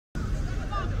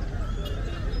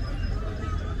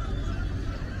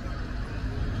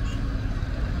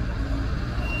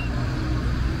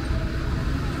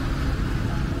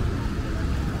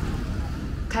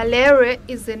Kalwere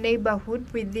is a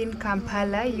neighborhood within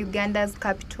Kampala, Uganda's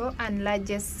capital and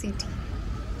largest city.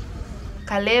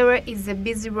 Kalwere is a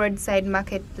busy roadside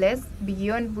marketplace,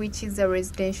 beyond which is a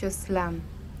residential slum.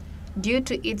 Due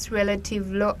to its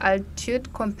relative low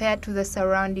altitude compared to the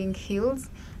surrounding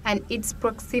hills and its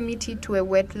proximity to a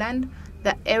wetland,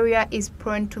 the area is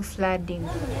prone to flooding.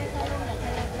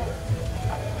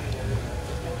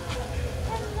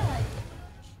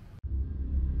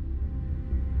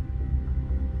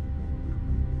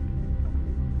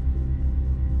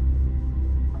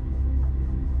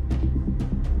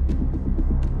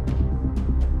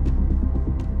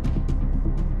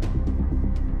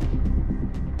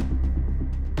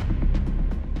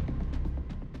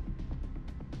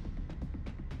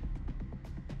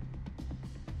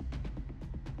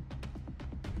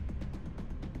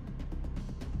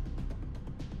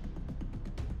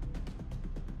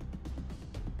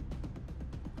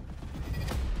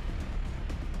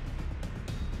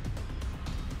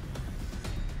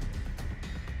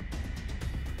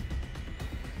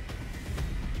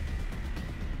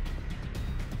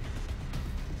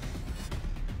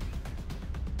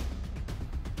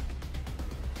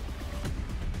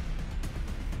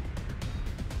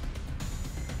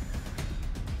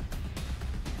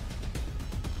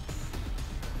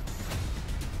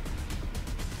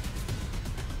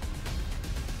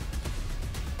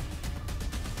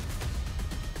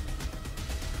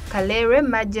 Kalwere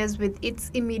merges with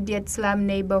its immediate slum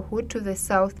neighborhood to the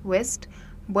southwest,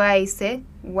 Bwaise.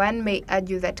 One may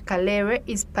argue that Kalwere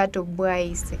is part of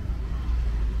Bwaise.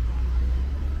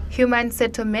 Human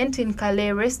settlement in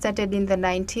Kalwere started in the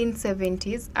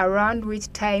 1970s, around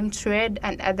which time trade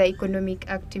and other economic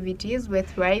activities were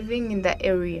thriving in the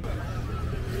area.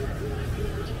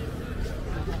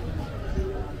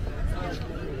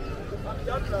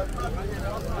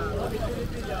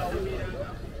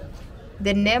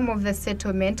 The name of the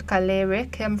settlement,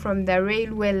 Kalwere, came from the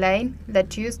railway line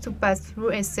that used to pass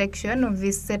through a section of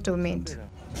this settlement.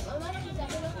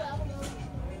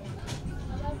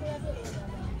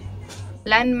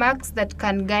 Landmarks that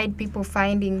can guide people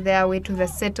finding their way to the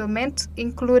settlement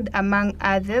include, among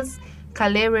others,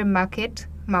 Kalwere Market,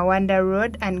 Mawanda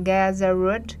Road and Gayaza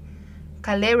Road.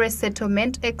 Kalwere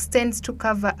settlement extends to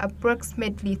cover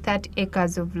approximately 30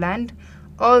 acres of land.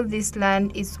 All this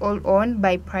land is all owned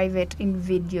by private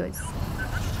individuals.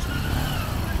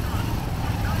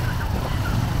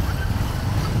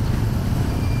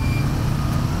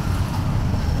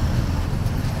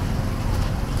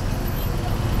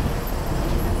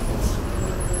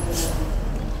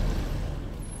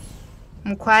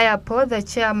 Mkwayapo, the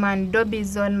chairman, Dobby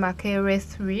Zone Makerere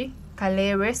 3,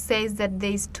 Kalwere, says that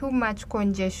there is too much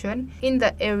congestion in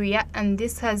the area and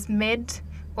this has made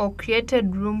or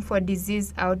created room for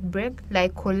disease outbreak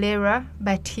like cholera,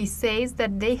 but he says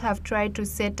that they have tried to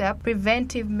set up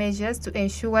preventive measures to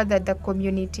ensure that the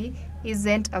community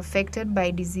isn't affected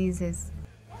by diseases.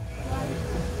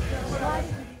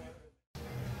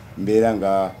 Mbeera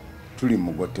nga tuli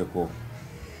mugotteko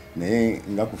naye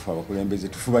nga kufa abakulembeze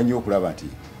tufuba nnyo okulaba nti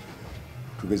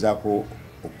tugezaako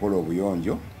okukola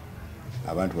obuyonjo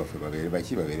abantu baffe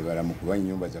babeere balamu kuba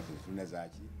nnyumba zaffe zitulina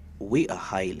zaaki. We are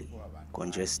highly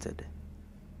congested,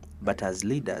 but as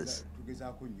leaders,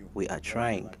 we are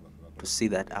trying to see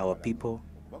that our people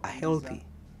are healthy.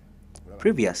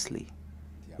 Previously,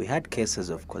 we had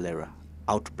cases of cholera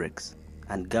outbreaks,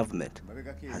 and government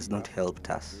has not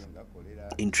helped us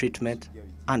in treatment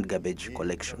and garbage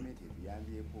collection.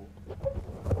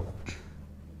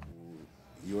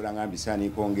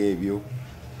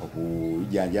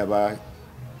 Okujjanjaba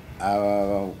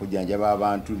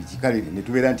abantu kikale ne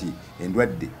tubeera nti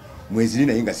endwadde mwezi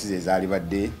naye nga size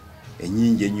ezaalibadde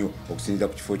ennyingi ennyo okusinziira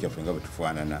ku kifo kyaffe nga bwe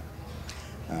tufaanana.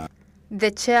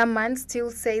 The chairman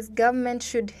still says government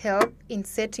should help in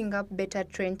setting up better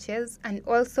trenches and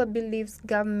also believes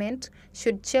government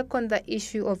should check on the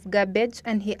issue of garbage,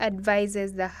 and he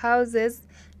advises the houses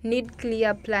need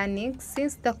clear planning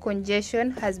since the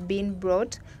congestion has been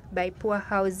brought by poor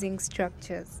housing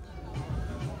structures.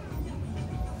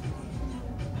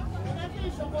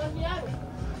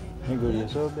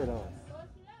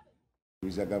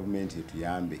 Government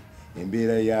etuyambe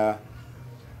embeera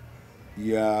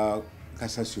ya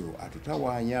kasasiro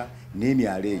atutawaanya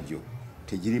n'emyalo egyo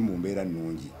tegiri mu mbeera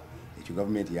nnungi. Ekyo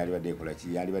government yalibadde ekola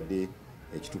ki? Yalibadde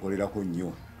ekitukolerako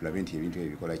nnyo tulabe nti ebintu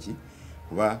ebikola ki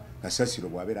kuba kasasiro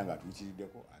bw'abeera nga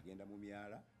atuukiriddeko agenda mu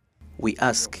myala. We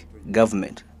ask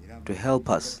government to help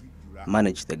us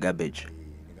manage the garbage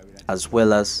as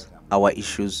well as our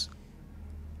issues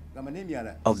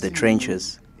of the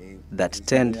trenches that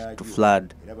tend to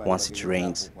flood once it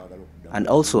rains, and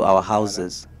also our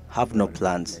houses have no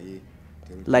plans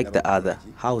like the other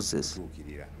houses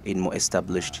in more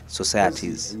established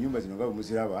societies. Enyumba zino nga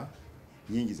muziraba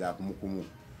nyingi za kumukumu.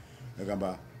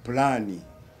 Agamba plani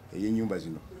ey'ennyumba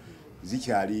zino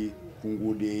zikyali ku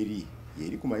nguudo eri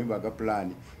ku mayumba aga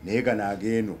plani naye gano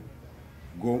ag'eno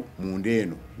go munda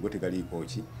eno go tegaliiko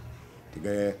ki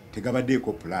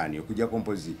tegabaddeeko plani okujjako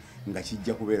mpozi nga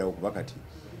kijja kubeerawo kuba kati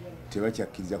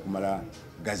tebakyakkiriza kumala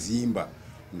gazimba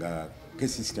nga ke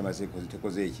sisitema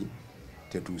tekoze eki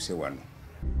tetuuse wano.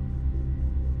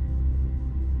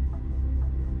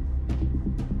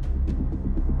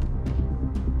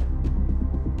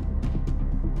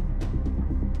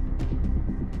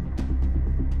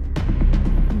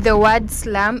 The word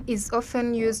slum is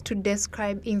often used to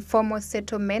describe informal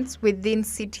settlements within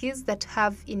cities that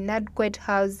have inadequate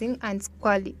housing and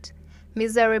squalid,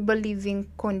 miserable living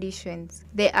conditions.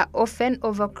 They are often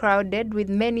overcrowded with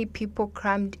many people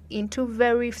crammed into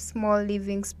very small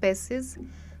living spaces.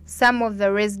 Some of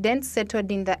the residents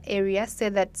settled in the area say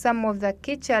that some of the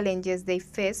key challenges they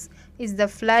face is the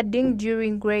flooding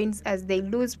during rains as they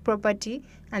lose property,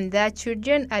 and their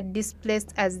children are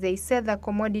displaced as they say the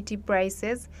commodity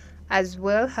prices as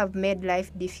well have made life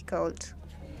difficult.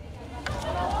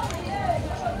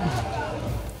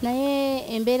 Naye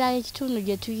embeera y'ekitundu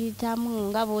gye tuyitamu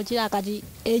nga bw'okira kati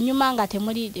enyuma nga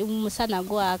temuli musana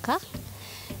gwaka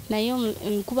naye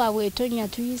enkuba bw'etonnya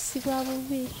tuyisibwa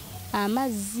bubi,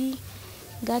 amazzi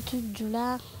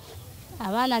gatujjula,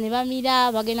 abaana ne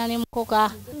bamira bagenda ne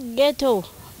mukoka. Ghetto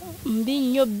mbi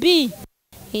nnyo bbi,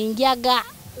 enjaga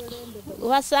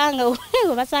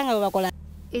basanga bakola.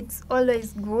 It's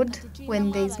always good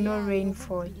when there is no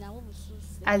rainfall,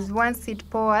 as once it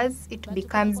pours, it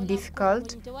becomes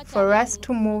difficult for us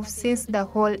to move since the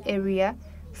whole area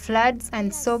floods,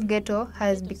 and so ghetto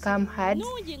has become hard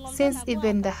since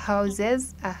even the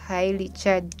houses are highly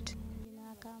charged.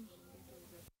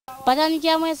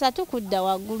 Patandikira mu 3 kudda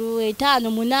waggulu 5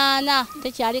 8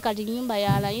 tekyali kati nnyumba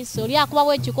ya layisi oli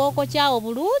akubawo ekikooko kyawo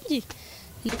bulungi.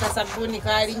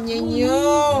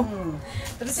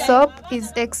 Soap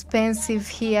is expensive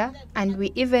here, and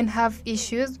we even have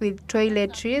issues with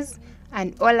toiletries,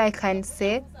 and all I can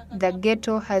say, the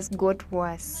ghetto has got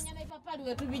worse.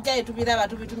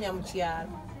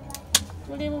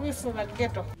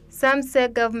 Some say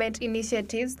government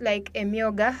initiatives like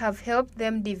Emyoga have helped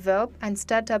them develop and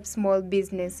start up small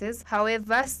businesses.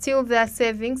 However, still their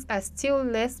savings are still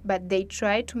less, but they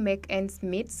try to make ends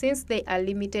meet since there are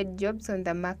limited jobs on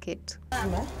the market.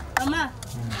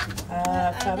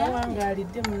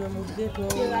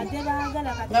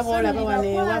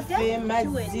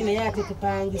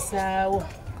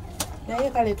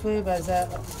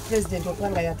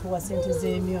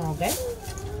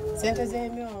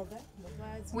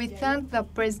 We thank the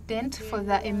President for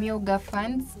the Emyoga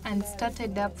funds and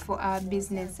started up for our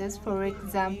businesses. For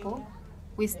example,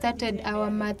 we started our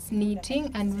mats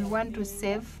knitting, and we want to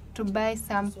save to buy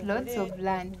some plots of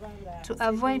land to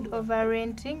avoid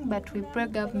over-renting, but we pray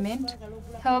government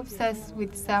helps us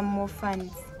with some more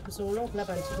funds.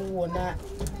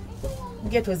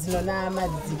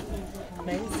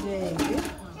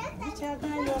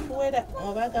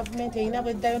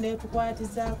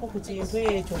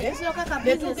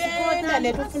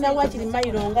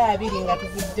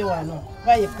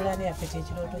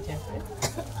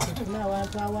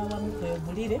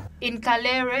 In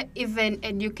Kalwere, even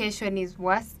education is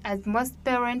worse, as most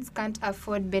parents can't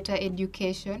afford better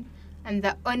education, and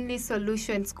the only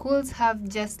solution schools have,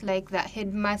 just like the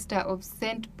headmaster of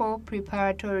St. Paul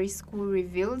Preparatory School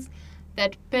reveals,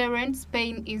 that parents pay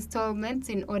in installments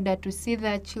in order to see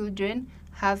their children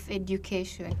have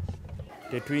education.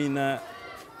 Tetwina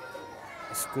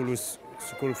school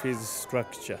fees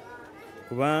structure.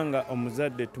 Kubanga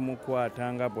omuzadde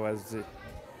tumukwata nga bwaze.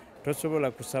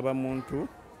 Tosobola kusaba muntu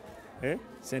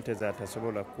sente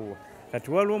zatasobola kuwa.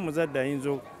 Kati waliwo omuzadde ayinza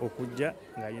okujja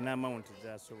ng'alina amount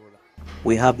z'asobola.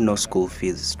 We have no school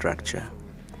fees structure.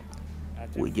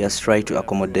 We just try to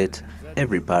accommodate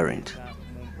every parent.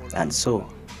 And so,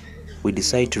 we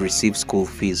decide to receive school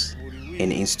fees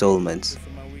in installments,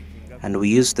 and we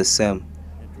use the same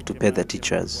to pay the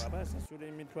teachers.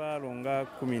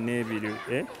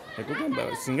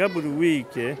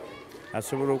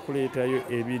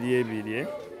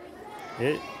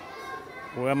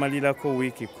 Wamalirako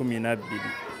wiiki 12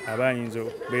 abayinza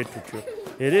betutyo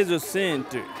era ezo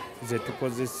sente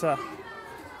zetukozesa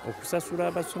okusasula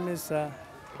abasomesa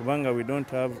kubanga we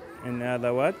don't have any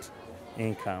other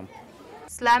income.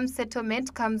 Slum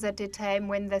settlement comes at a time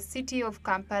when the city of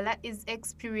Kampala is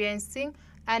experiencing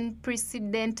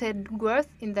unprecedented growth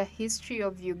in the history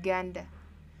of Uganda.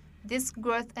 This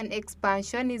growth and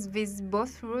expansion is visible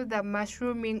through the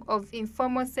mushrooming of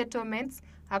informal settlements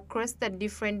across the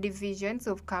different divisions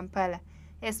of Kampala,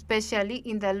 especially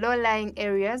in the low-lying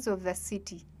areas of the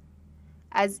city.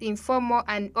 As informal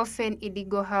and often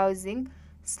illegal housing,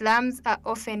 slums are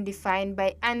often defined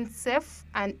by unsafe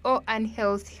and/or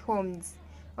unhealthy homes,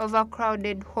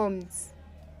 overcrowded homes,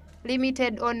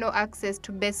 limited or no access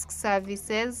to basic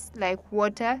services like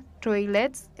water,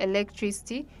 toilets,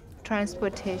 electricity,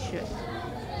 transportation.